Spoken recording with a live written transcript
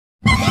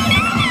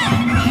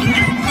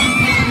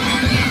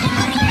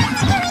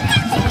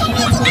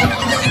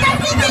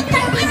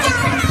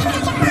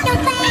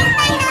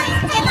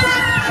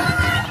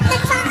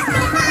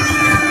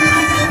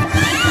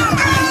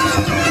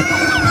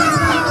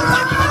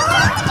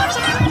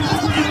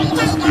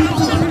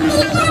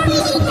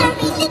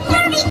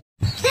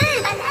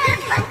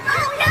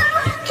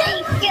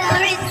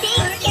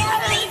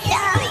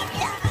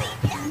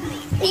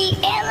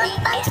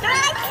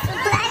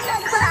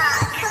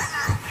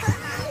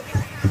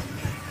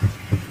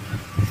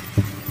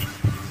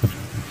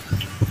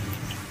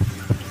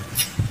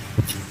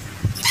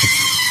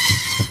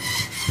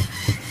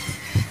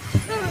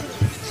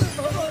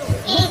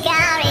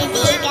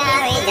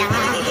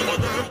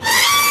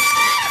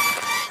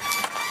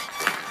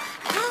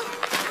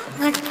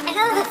An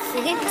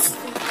elephant?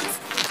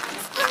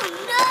 Oh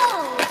no!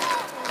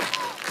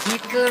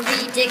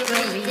 Hickory,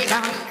 dickory,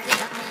 dock,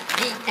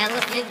 the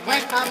elephant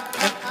went up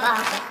the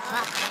clock.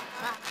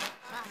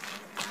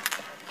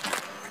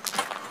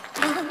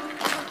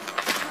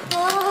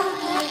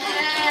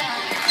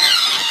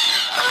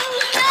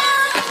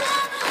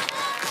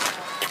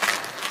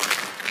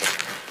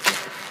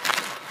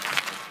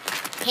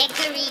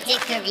 Hickory,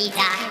 dickory,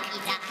 dock.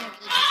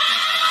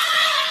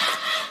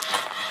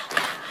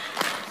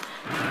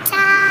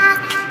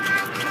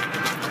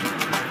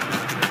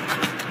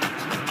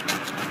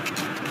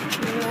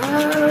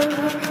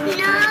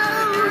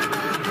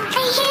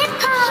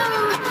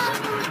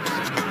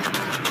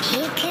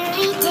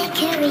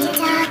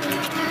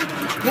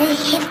 The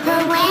hippo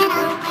went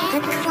up the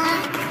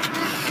clock.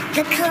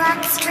 The clock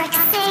struck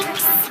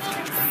 6.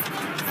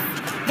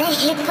 The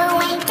hippo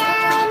went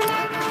down.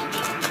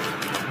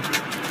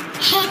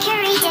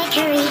 Hickory,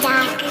 dickory,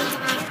 dock.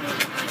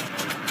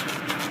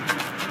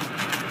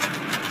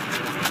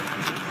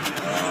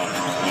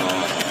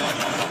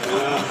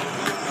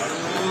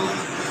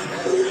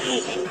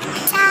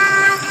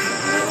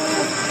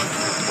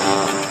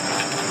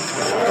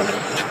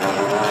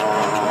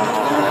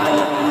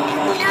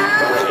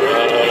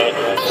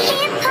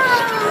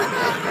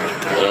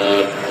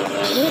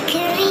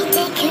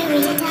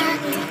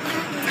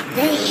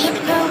 The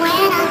hippo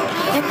went up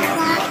the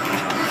clock.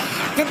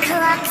 The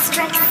clock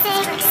struck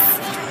 6.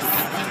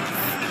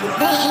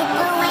 The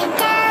hippo went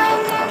down.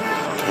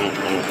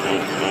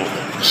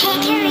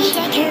 Hickory,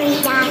 dickory,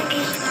 dock.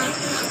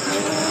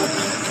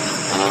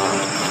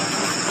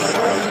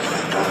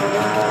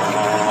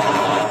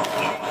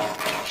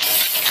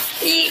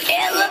 The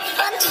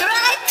elephant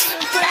tried to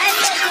climb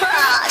the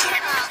clock.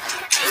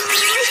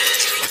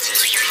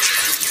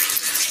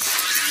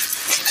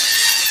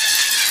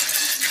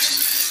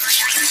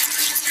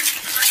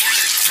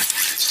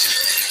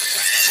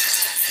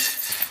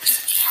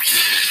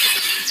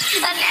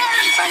 An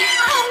elephant,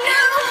 oh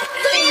no!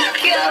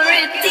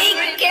 Dickory,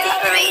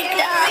 dickory,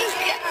 dock.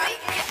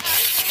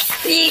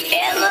 The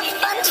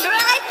elephant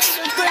tried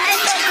to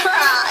climb the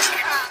clock.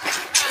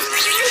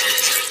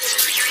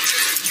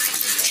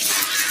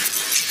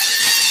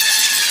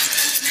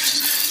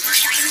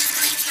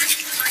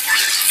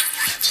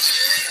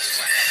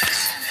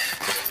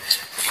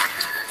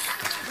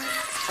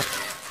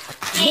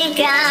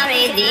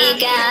 Hickory,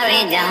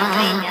 dickory,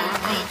 dock.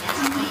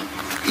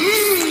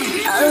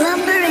 A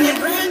lumber in the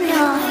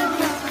window.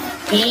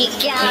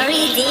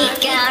 Hickory,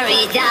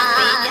 dickory,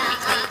 dock.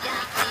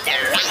 The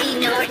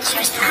rhino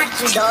just had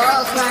to go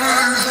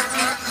far.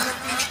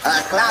 A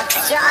clock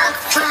struck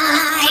 5.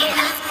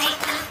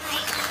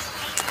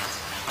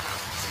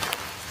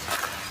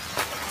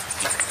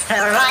 The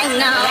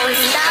rhino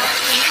stopped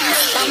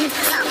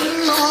some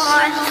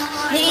more.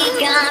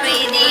 Hickory,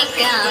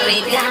 dickory,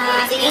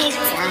 dock. Tick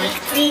tock,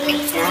 tick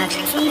tock,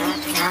 tick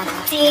tock,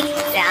 tick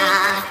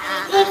tock.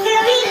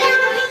 Hickory,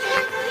 dock.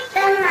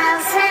 The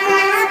mouse ran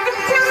out the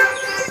clock.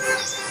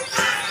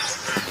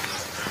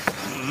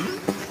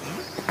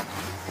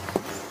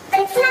 The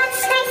clock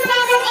struck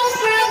 7, 8,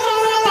 9,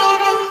 10,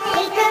 11.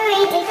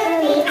 Hickory,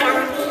 dickory,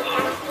 dock.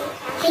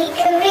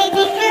 Hickory,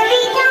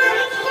 dickory, dock.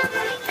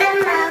 The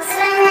mouse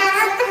ran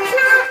out the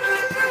clock.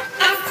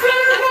 As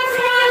round,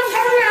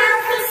 the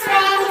mouse is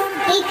red.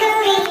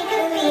 Hickory,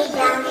 dickory,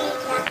 dock.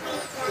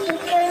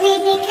 Hickory,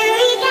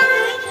 dickory,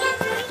 dock.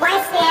 Why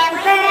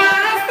scamper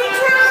as the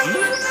clock?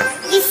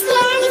 You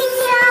scared me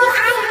so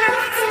I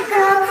have to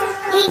go.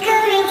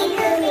 Hickory,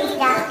 dickory,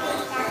 dock.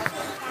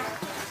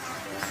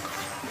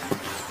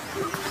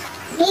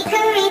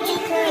 Hickory,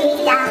 dickory,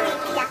 dock.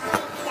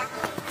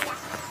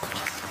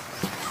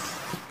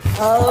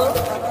 Oh,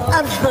 a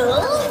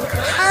bull?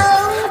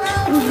 Oh,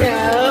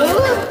 no.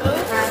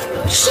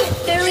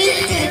 Hickory,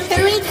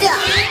 dickory,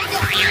 dock.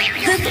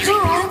 The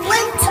bull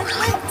went to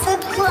the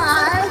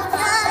clock.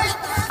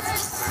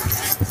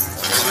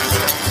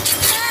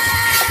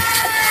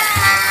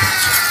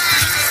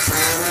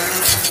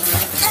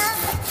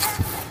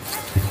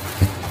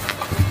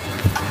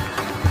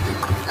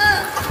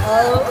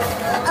 Oh,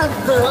 a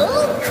bull?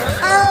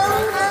 Oh,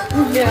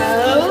 no.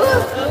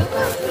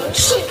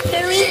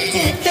 Hickory,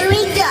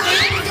 dickory, dock.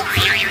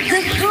 The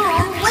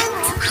bull went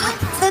to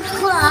the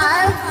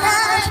clock.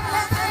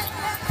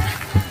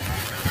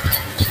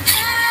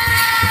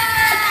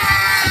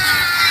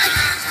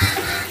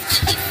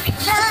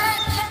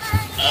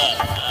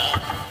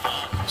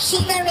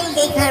 Hickory,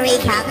 dickory,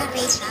 dock.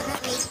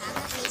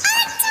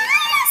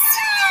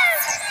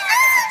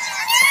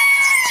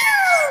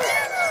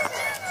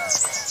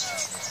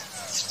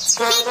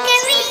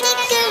 Hickory,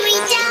 dickory,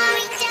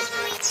 dock.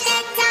 The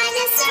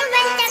dinosaur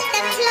went up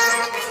the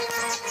clock.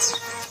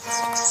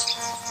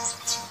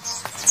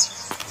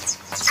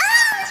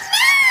 Oh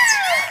no!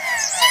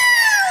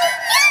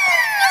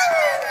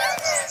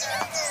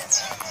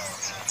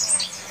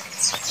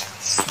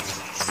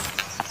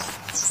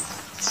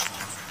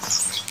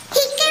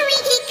 Hickory,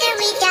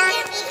 dickory,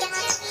 dock.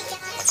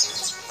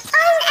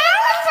 An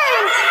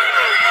elephant!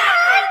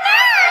 Oh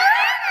no!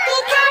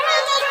 Hickory,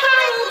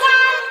 dickory,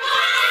 dock.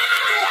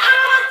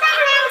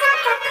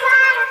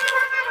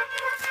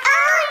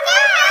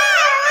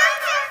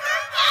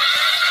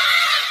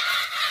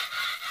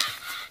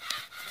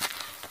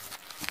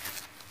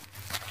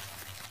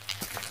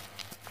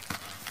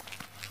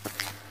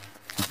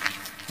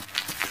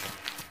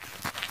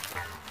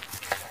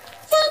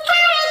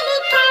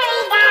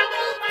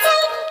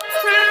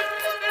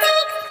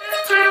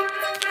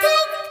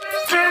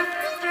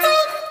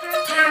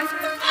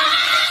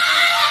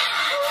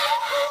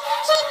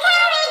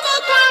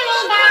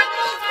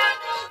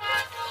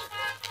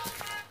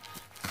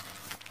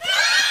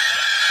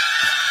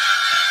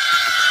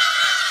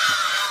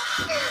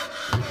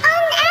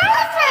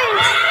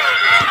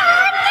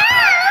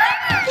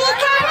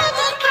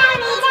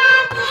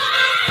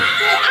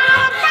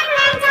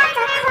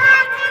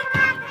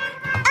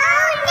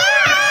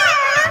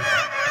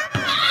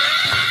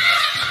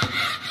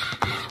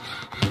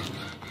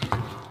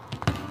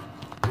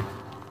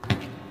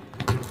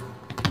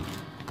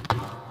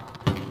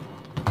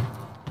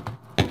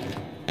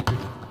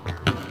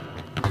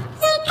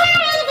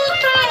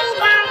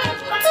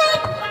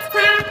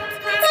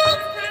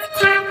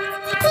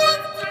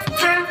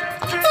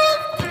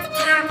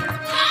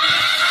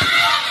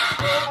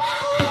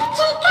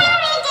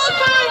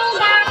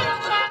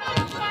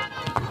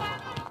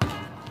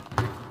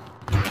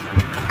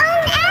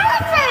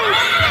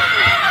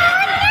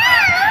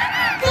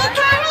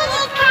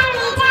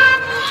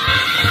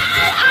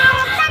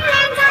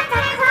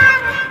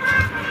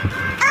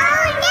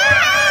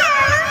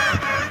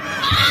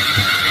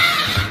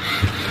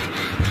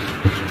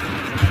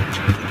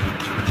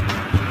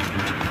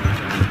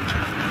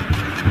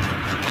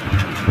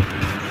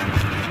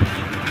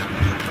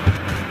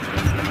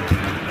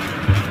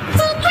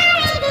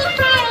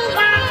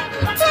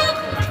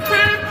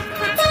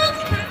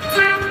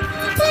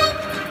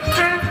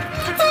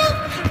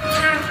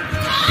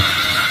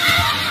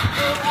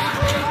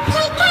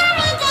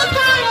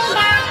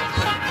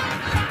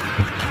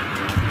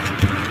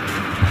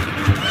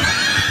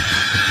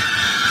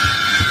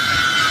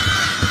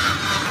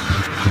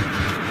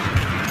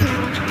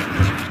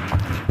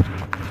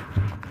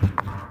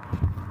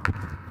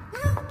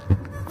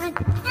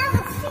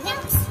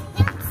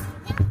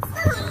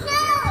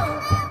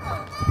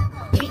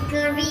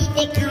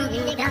 Dickory,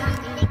 Dickory,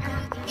 Dickory,